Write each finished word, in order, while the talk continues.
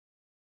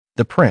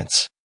The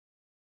Prince.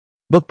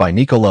 Book by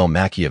Niccolo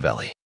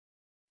Machiavelli.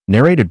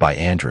 Narrated by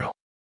Andrew.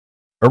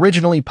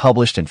 Originally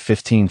published in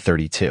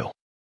 1532.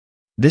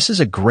 This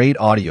is a great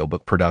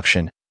audiobook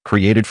production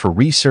created for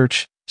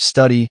research,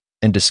 study,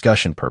 and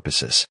discussion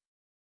purposes.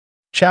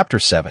 Chapter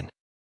 7.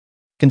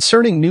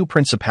 Concerning new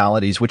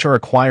principalities which are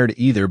acquired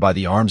either by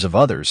the arms of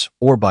others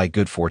or by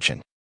good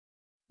fortune.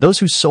 Those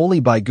who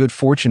solely by good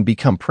fortune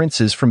become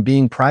princes from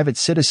being private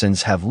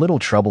citizens have little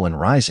trouble in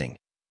rising,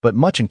 but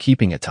much in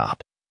keeping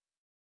atop.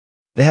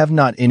 They have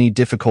not any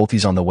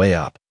difficulties on the way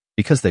up,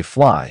 because they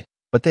fly,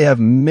 but they have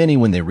many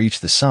when they reach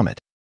the summit.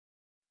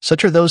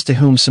 Such are those to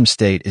whom some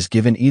state is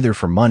given either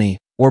for money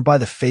or by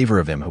the favor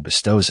of him who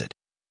bestows it.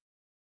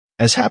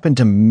 As happened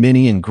to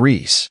many in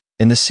Greece,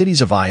 in the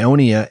cities of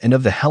Ionia and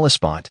of the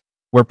Hellespont,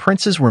 where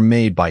princes were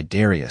made by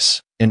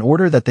Darius, in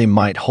order that they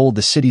might hold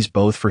the cities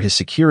both for his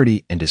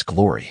security and his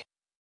glory.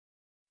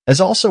 As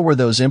also were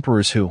those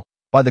emperors who,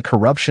 by the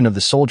corruption of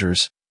the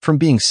soldiers, from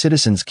being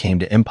citizens came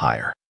to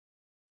empire.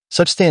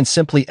 Such stand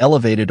simply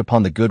elevated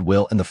upon the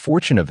goodwill and the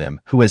fortune of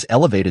him who has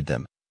elevated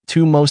them,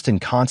 two most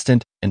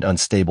inconstant and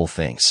unstable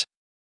things.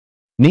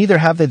 Neither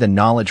have they the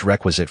knowledge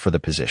requisite for the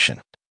position.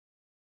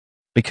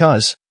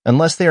 Because,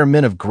 unless they are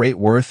men of great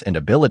worth and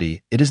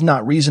ability, it is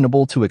not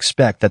reasonable to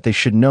expect that they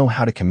should know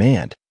how to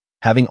command,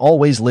 having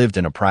always lived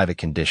in a private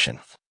condition.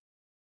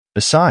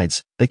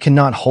 Besides, they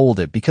cannot hold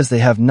it because they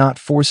have not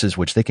forces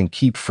which they can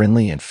keep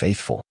friendly and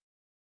faithful.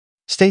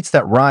 States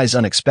that rise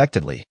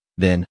unexpectedly,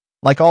 then,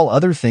 like all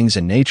other things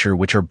in nature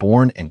which are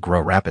born and grow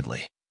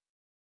rapidly,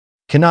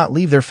 cannot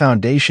leave their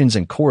foundations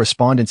and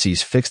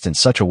correspondencies fixed in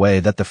such a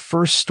way that the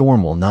first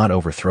storm will not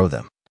overthrow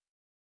them.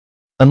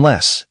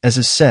 Unless, as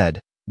is said,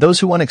 those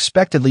who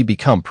unexpectedly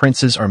become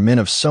princes are men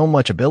of so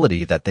much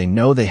ability that they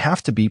know they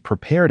have to be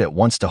prepared at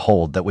once to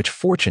hold that which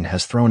fortune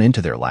has thrown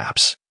into their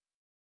laps,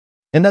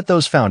 and that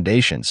those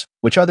foundations,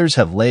 which others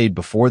have laid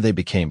before they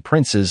became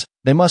princes,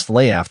 they must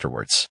lay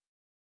afterwards.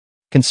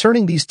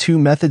 Concerning these two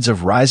methods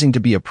of rising to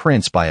be a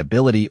prince by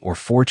ability or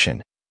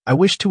fortune, I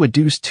wish to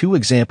adduce two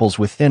examples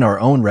within our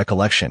own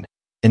recollection,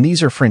 and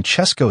these are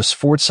Francesco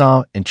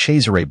Sforza and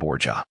Cesare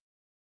Borgia.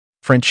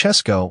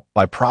 Francesco,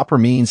 by proper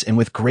means and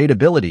with great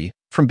ability,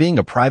 from being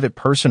a private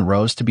person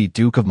rose to be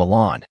Duke of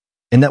Milan,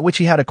 and that which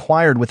he had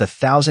acquired with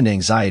 1,000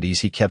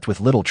 anxieties he kept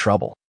with little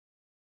trouble.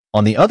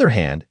 On the other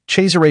hand,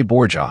 Cesare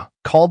Borgia,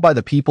 called by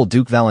the people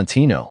Duke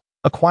Valentino,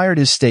 acquired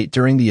his state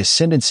during the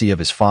ascendancy of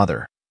his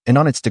father, and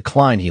on its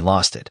decline he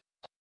lost it.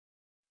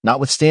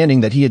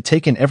 Notwithstanding that he had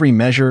taken every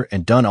measure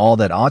and done all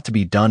that ought to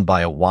be done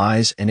by a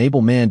wise and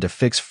able man to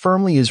fix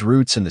firmly his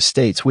roots in the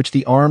states which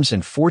the arms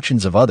and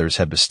fortunes of others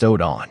had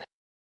bestowed on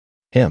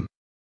him.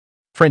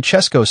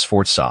 Francesco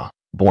Sforza,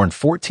 born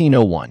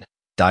 1401,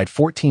 died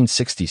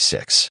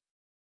 1466.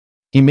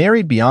 He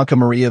married Bianca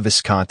Maria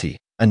Visconti,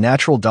 a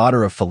natural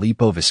daughter of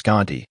Filippo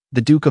Visconti,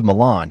 the Duke of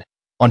Milan,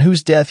 on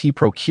whose death he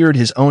procured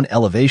his own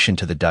elevation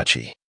to the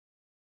duchy.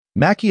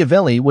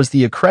 Machiavelli was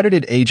the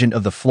accredited agent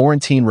of the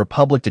Florentine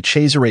Republic to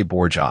Cesare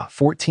Borgia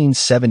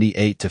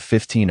 1478 to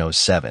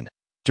 1507,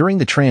 during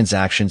the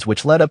transactions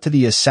which led up to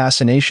the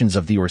assassinations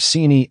of the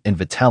Orsini and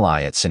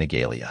Vitelli at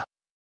Senigallia.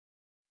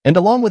 And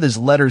along with his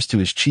letters to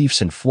his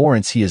chiefs in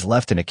Florence he has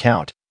left an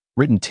account,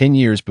 written 10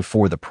 years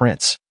before the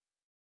prince,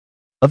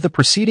 of the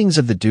proceedings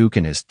of the Duke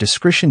and his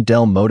Descrizione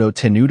del modo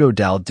tenuto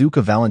dal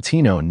Duca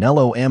Valentino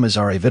nello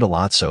Ammazzare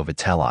Vitellozzo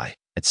Vitelli,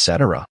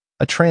 etc.,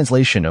 a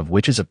translation of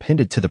which is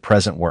appended to the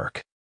present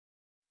work.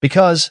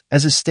 Because,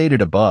 as is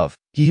stated above,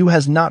 he who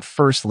has not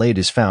first laid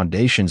his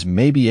foundations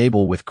may be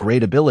able with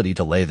great ability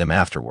to lay them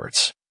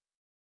afterwards.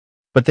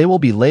 But they will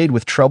be laid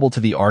with trouble to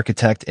the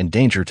architect and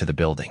danger to the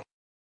building.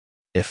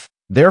 If,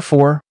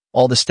 therefore,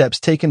 all the steps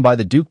taken by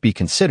the Duke be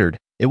considered,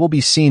 it will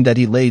be seen that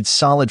he laid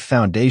solid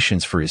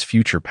foundations for his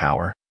future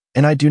power,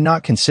 and I do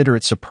not consider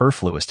it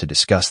superfluous to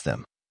discuss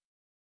them,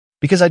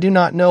 because I do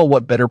not know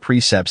what better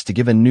precepts to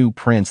give a new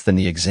prince than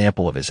the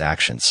example of his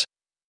actions.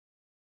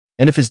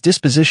 And if his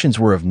dispositions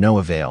were of no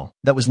avail,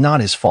 that was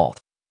not his fault,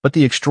 but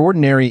the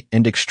extraordinary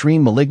and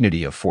extreme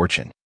malignity of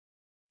fortune.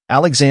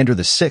 Alexander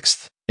VI,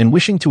 in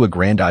wishing to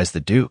aggrandize the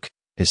Duke,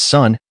 his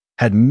son,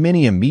 had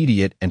many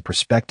immediate and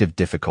prospective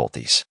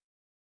difficulties.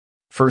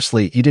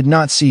 Firstly, he did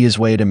not see his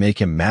way to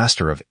make him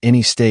master of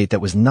any state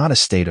that was not a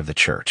state of the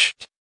church.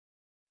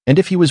 And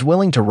if he was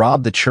willing to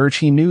rob the church,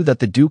 he knew that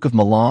the Duke of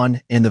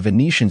Milan and the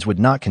Venetians would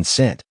not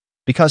consent,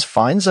 because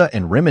Faenza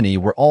and Rimini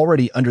were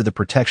already under the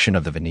protection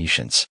of the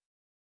Venetians.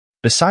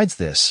 Besides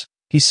this,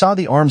 he saw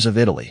the arms of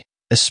Italy,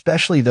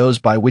 especially those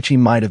by which he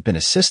might have been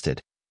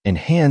assisted, in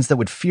hands that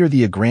would fear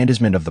the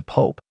aggrandizement of the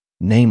Pope,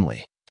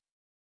 namely,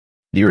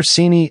 the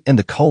Orsini and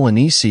the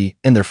Colonnesi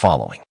and their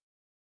following.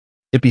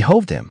 It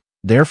behoved him,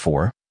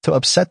 therefore, to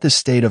upset this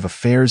state of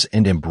affairs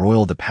and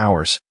embroil the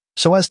powers,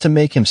 so as to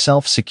make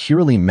himself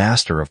securely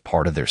master of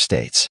part of their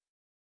states.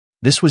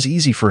 This was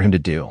easy for him to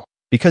do,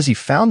 because he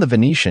found the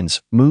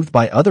Venetians, moved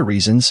by other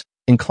reasons,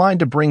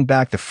 inclined to bring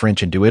back the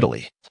French into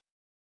Italy.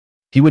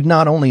 He would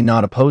not only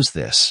not oppose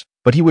this,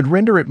 but he would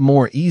render it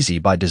more easy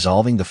by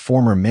dissolving the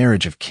former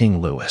marriage of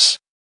King Louis.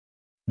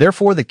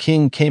 Therefore the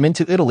king came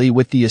into Italy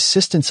with the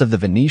assistance of the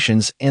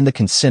Venetians and the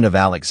consent of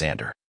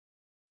Alexander.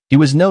 He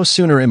was no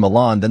sooner in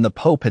Milan than the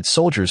Pope had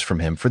soldiers from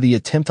him for the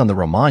attempt on the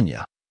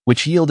Romagna,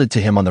 which yielded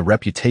to him on the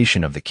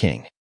reputation of the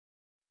king.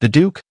 The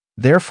Duke,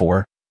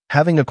 therefore,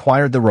 having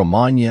acquired the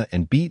Romagna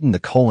and beaten the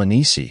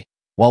Colonnesi,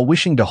 while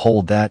wishing to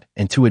hold that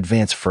and to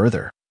advance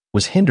further,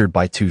 was hindered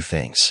by two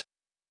things.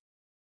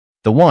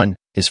 The one,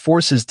 his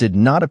forces did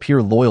not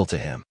appear loyal to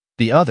him;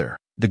 the other,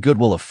 the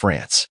goodwill of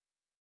France.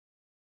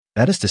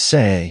 That is to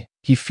say,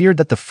 he feared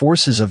that the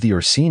forces of the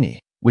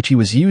Orsini, which he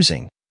was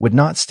using, would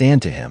not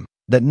stand to him,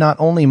 that not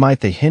only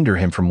might they hinder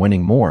him from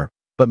winning more,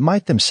 but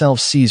might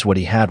themselves seize what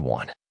he had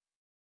won,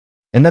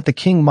 and that the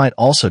king might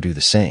also do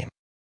the same.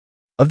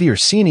 Of the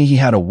Orsini he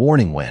had a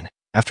warning when,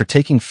 after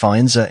taking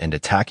Faenza and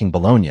attacking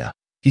Bologna,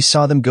 he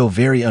saw them go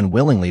very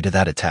unwillingly to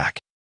that attack.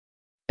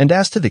 And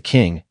as to the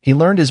king, he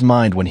learned his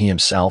mind when he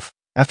himself,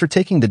 after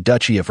taking the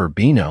duchy of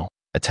Urbino,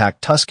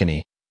 attacked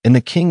Tuscany, and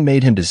the king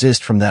made him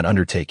desist from that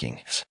undertaking.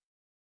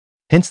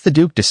 Hence the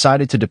Duke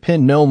decided to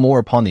depend no more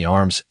upon the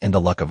arms and the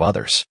luck of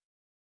others.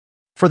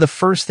 For the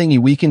first thing he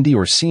weakened the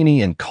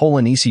Orsini and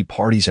Colonnesi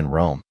parties in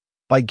Rome,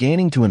 by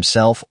gaining to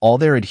himself all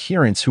their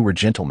adherents who were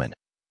gentlemen,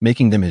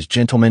 making them his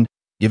gentlemen,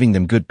 giving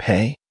them good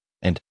pay,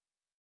 and,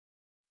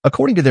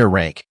 according to their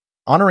rank,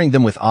 honoring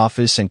them with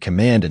office and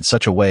command in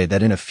such a way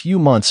that in a few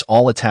months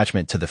all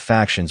attachment to the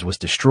factions was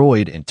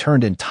destroyed and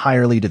turned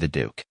entirely to the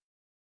Duke.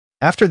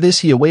 After this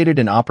he awaited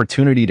an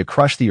opportunity to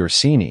crush the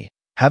Orsini,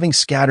 having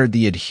scattered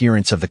the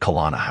adherents of the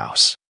Colonna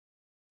house.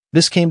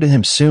 This came to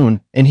him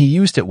soon, and he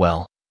used it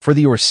well, for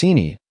the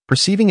Orsini,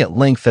 perceiving at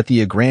length that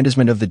the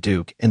aggrandizement of the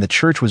Duke and the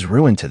Church was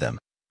ruin to them,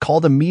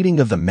 called a meeting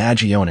of the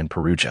Magione in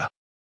Perugia.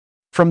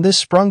 From this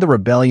sprung the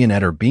rebellion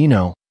at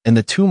Urbino and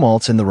the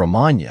tumults in the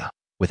Romagna,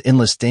 with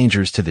endless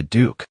dangers to the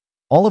Duke,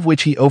 all of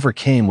which he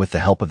overcame with the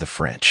help of the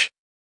French.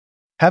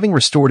 Having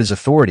restored his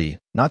authority,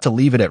 not to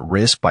leave it at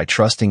risk by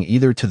trusting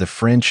either to the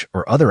French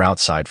or other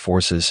outside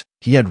forces,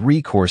 he had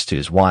recourse to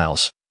his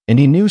wiles, and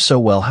he knew so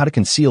well how to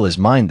conceal his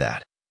mind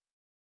that,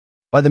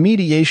 by the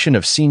mediation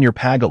of Signor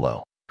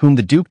Pagolo, whom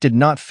the Duke did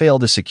not fail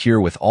to secure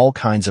with all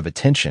kinds of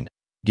attention,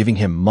 giving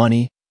him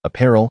money,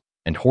 apparel,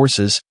 and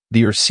horses,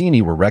 the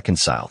Orsini were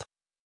reconciled,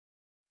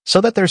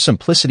 so that their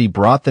simplicity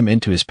brought them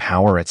into his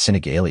power at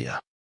Senigallia,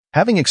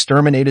 having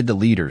exterminated the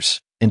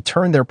leaders and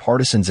turned their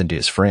partisans into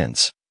his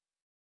friends.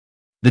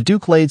 The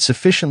Duke laid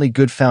sufficiently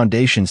good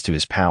foundations to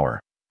his power,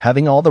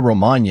 having all the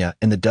Romagna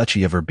and the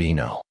Duchy of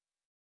Urbino.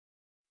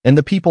 And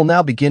the people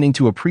now beginning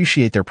to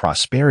appreciate their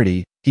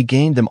prosperity, he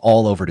gained them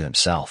all over to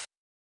himself.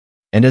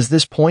 And as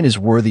this point is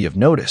worthy of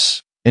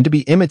notice, and to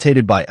be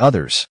imitated by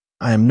others,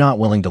 I am not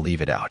willing to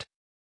leave it out.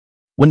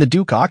 When the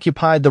Duke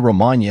occupied the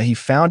Romagna, he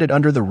found it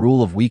under the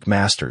rule of weak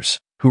masters,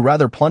 who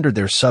rather plundered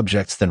their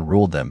subjects than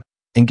ruled them,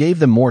 and gave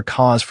them more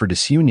cause for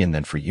disunion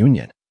than for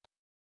union.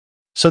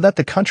 So that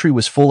the country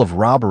was full of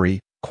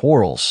robbery,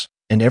 quarrels,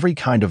 and every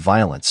kind of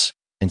violence,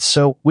 and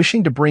so,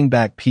 wishing to bring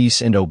back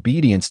peace and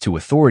obedience to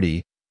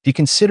authority, he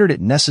considered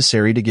it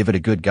necessary to give it a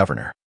good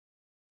governor.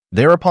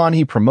 Thereupon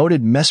he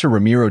promoted Messer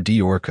Ramiro di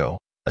Orco,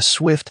 a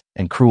swift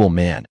and cruel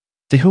man,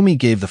 to whom he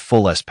gave the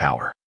fullest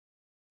power.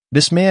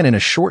 This man in a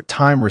short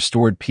time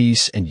restored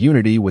peace and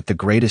unity with the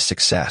greatest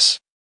success.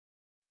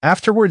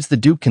 Afterwards the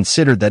Duke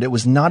considered that it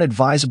was not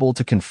advisable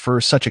to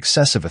confer such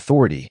excessive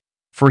authority,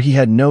 for he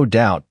had no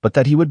doubt but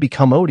that he would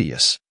become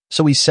odious,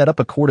 so he set up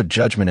a court of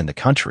judgment in the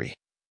country,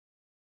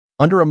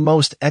 under a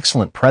most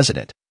excellent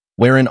president,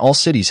 wherein all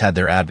cities had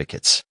their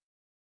advocates.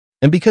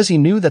 And because he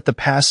knew that the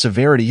past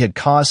severity had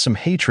caused some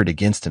hatred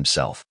against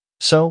himself,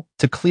 so,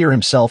 to clear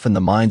himself in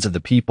the minds of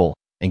the people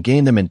and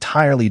gain them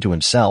entirely to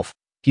himself,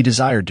 he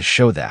desired to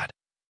show that,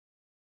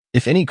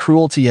 if any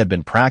cruelty had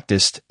been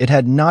practiced, it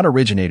had not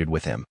originated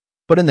with him,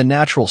 but in the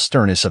natural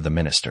sternness of the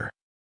minister.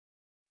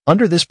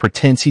 Under this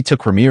pretense he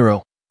took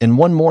Ramiro, and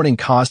one morning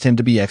caused him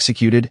to be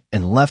executed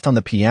and left on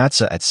the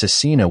piazza at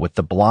Cesena with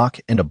the block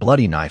and a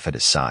bloody knife at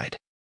his side.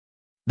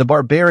 The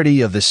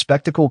barbarity of this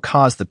spectacle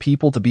caused the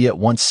people to be at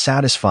once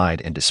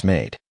satisfied and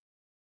dismayed.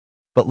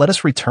 But let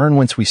us return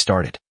whence we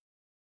started.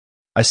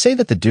 I say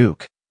that the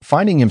Duke,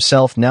 finding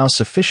himself now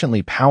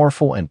sufficiently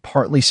powerful and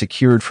partly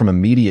secured from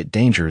immediate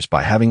dangers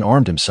by having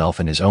armed himself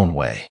in his own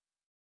way,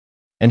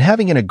 and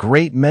having in a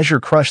great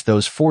measure crushed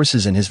those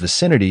forces in his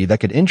vicinity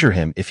that could injure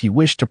him if he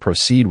wished to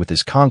proceed with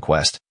his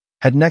conquest,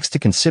 had next to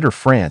consider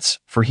France,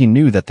 for he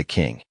knew that the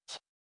king,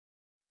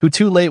 who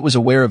too late was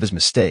aware of his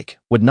mistake,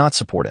 would not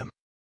support him.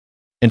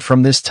 And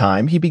from this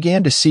time he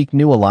began to seek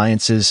new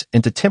alliances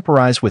and to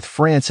temporize with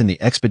France in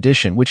the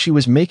expedition which he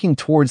was making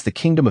towards the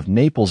kingdom of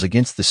Naples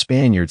against the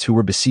Spaniards who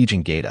were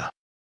besieging Gaeta.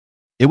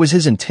 It was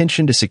his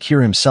intention to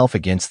secure himself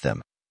against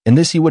them, and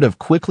this he would have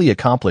quickly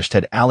accomplished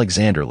had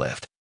Alexander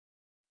lived.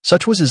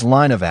 Such was his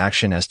line of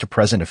action as to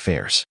present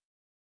affairs.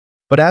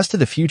 But as to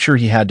the future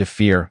he had to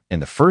fear, in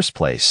the first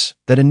place,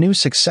 that a new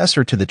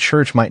successor to the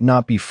Church might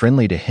not be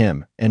friendly to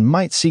him and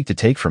might seek to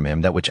take from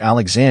him that which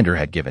Alexander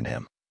had given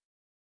him.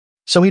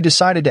 So he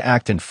decided to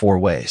act in 4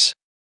 ways.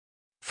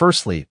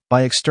 Firstly,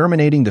 by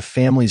exterminating the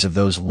families of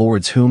those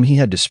lords whom he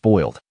had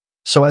despoiled,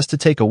 so as to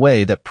take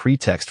away that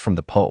pretext from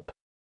the Pope.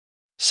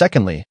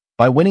 Secondly,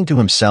 by winning to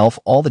himself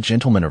all the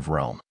gentlemen of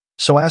Rome,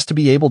 so as to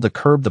be able to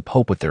curb the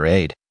Pope with their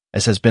aid,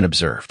 as has been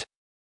observed.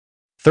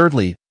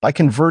 Thirdly, by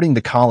converting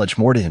the college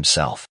more to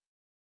himself.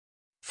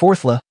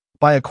 Fourthly,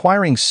 by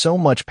acquiring so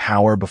much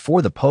power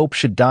before the Pope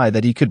should die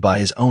that he could by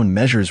his own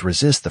measures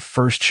resist the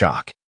first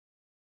shock.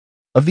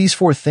 Of these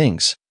 4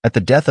 things, at the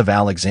death of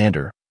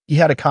Alexander, he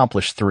had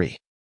accomplished 3.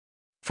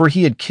 For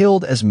he had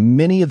killed as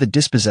many of the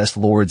dispossessed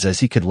lords as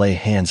he could lay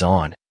hands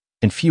on,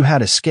 and few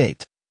had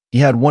escaped. He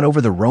had won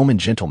over the Roman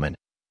gentlemen,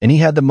 and he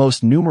had the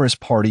most numerous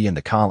party in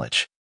the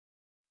college.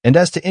 And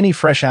as to any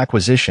fresh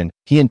acquisition,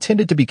 he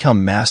intended to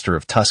become master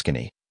of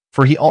Tuscany,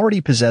 for he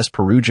already possessed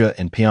Perugia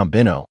and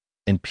Piombino,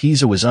 and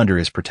Pisa was under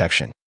his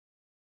protection.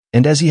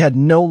 And as he had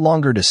no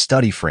longer to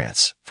study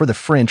France, for the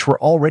French were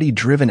already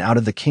driven out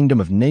of the kingdom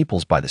of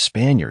Naples by the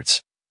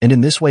Spaniards, and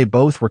in this way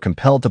both were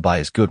compelled to buy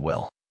his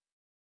goodwill.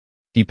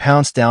 He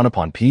pounced down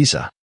upon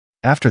Pisa.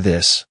 After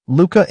this,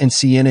 Lucca and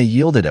Siena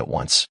yielded at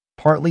once,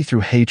 partly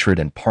through hatred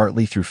and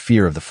partly through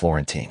fear of the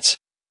Florentines.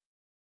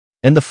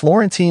 And the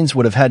Florentines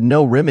would have had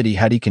no remedy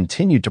had he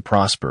continued to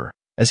prosper,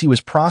 as he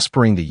was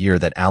prospering the year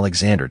that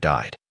Alexander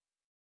died.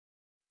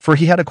 For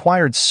he had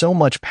acquired so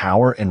much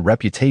power and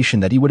reputation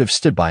that he would have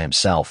stood by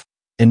himself,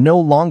 and no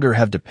longer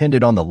have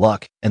depended on the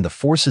luck and the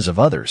forces of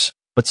others,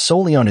 but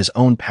solely on his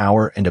own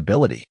power and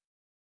ability.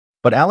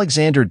 But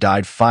Alexander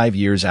died 5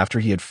 years after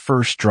he had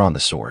first drawn the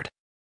sword.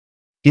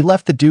 He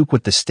left the duke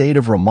with the state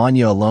of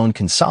Romagna alone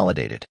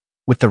consolidated,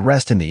 with the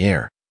rest in the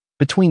air,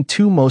 between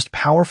 2 most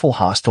powerful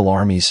hostile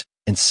armies,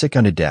 and sick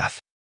unto death.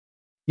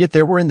 Yet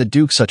there were in the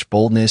duke such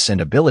boldness and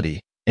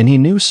ability, and he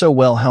knew so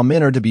well how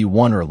men are to be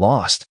won or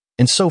lost,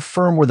 and so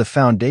firm were the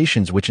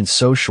foundations which in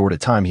so short a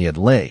time he had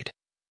laid,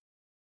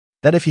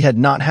 that if he had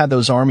not had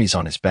those armies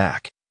on his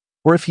back,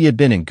 or if he had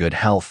been in good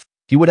health,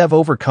 he would have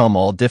overcome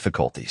all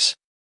difficulties.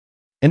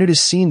 And it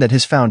is seen that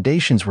his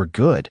foundations were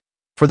good,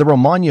 for the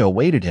Romagna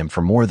awaited him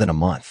for more than a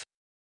month.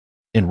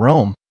 In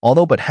Rome,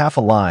 although but half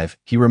alive,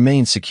 he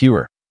remained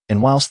secure,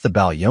 and whilst the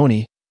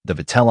Baglioni, the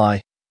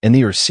Vitelli, and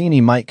the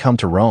Ursini might come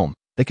to Rome,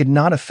 they could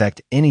not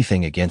effect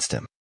anything against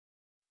him.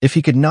 If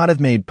he could not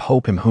have made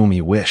Pope him whom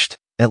he wished,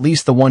 at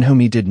least the one whom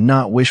he did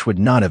not wish would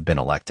not have been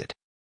elected.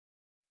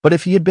 But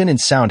if he had been in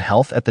sound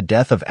health at the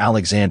death of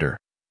Alexander,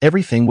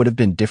 everything would have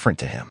been different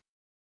to him.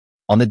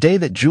 On the day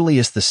that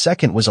Julius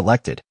II was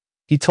elected,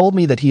 he told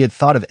me that he had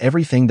thought of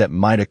everything that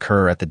might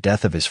occur at the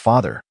death of his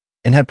father,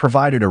 and had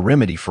provided a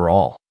remedy for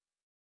all.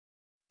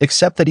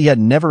 Except that he had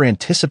never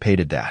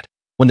anticipated that,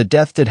 when the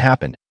death did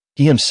happen,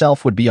 he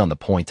himself would be on the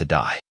point to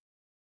die.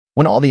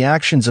 When all the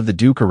actions of the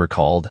Duke are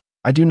recalled,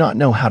 I do not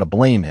know how to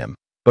blame him,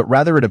 but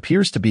rather it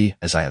appears to be,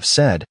 as I have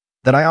said,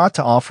 that I ought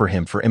to offer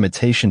him for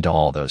imitation to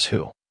all those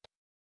who,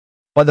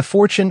 by the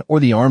fortune or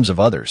the arms of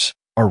others,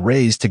 are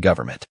raised to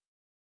government.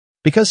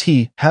 Because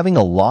he, having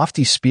a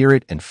lofty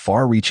spirit and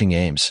far-reaching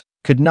aims,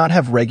 could not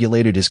have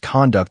regulated his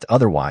conduct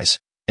otherwise,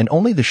 and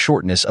only the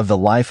shortness of the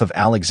life of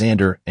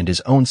Alexander and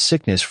his own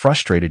sickness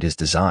frustrated his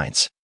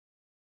designs.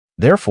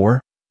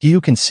 Therefore, he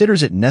who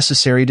considers it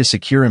necessary to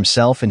secure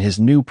himself in his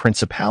new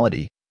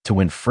principality, to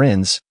win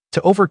friends,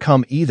 to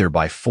overcome either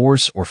by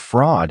force or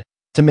fraud,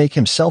 to make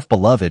himself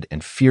beloved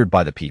and feared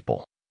by the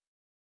people,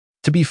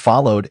 to be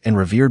followed and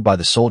revered by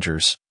the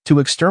soldiers, to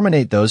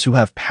exterminate those who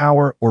have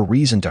power or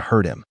reason to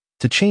hurt him,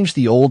 to change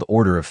the old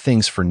order of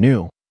things for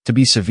new, to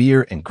be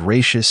severe and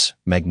gracious,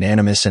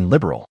 magnanimous and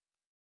liberal,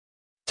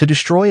 to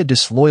destroy a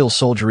disloyal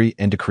soldiery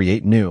and to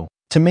create new,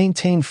 to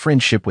maintain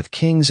friendship with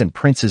kings and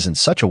princes in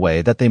such a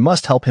way that they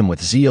must help him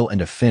with zeal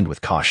and offend with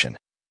caution.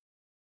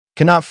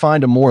 Cannot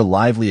find a more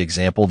lively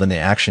example than the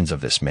actions of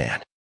this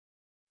man.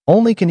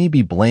 Only can he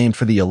be blamed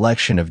for the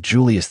election of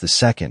Julius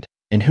II,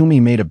 in whom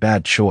he made a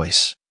bad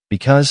choice,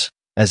 because,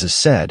 as is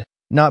said,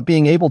 not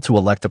being able to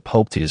elect a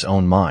pope to his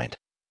own mind,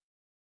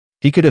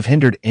 he could have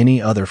hindered any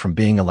other from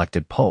being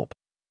elected pope.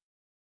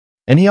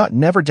 And he ought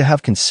never to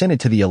have consented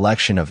to the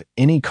election of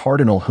any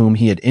cardinal whom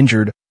he had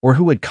injured or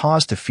who had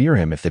cause to fear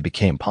him if they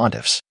became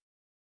pontiffs.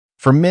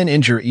 For men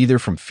injure either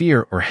from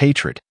fear or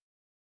hatred.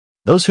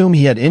 Those whom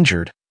he had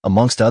injured,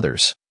 amongst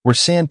others, were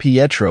San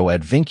Pietro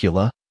ad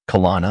Vincula,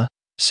 Colonna,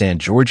 San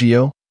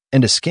Giorgio,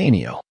 and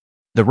Ascanio.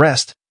 The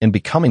rest, in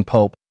becoming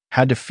pope,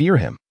 had to fear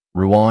him,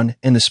 Rouen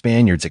and the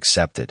Spaniards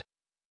excepted.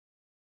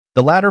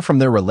 The latter from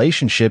their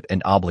relationship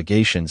and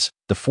obligations,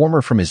 the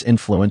former from his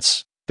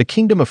influence, the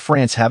kingdom of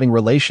France having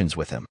relations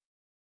with him.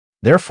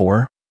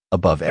 Therefore,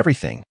 above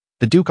everything,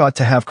 the Duke ought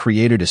to have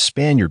created a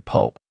Spaniard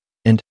pope,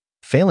 and,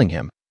 failing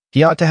him,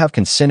 he ought to have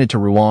consented to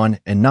Rouen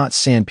and not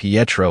San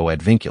Pietro ad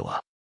Vincula.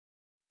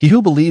 He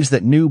who believes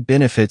that new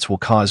benefits will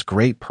cause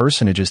great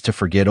personages to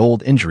forget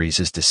old injuries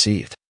is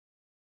deceived.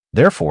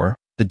 Therefore,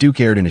 the Duke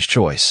erred in his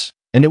choice,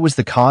 and it was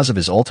the cause of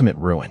his ultimate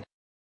ruin.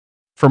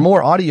 For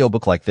more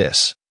audiobook like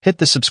this, hit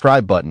the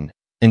subscribe button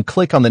and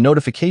click on the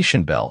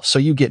notification bell so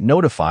you get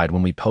notified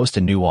when we post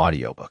a new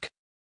audiobook.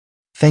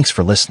 Thanks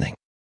for listening.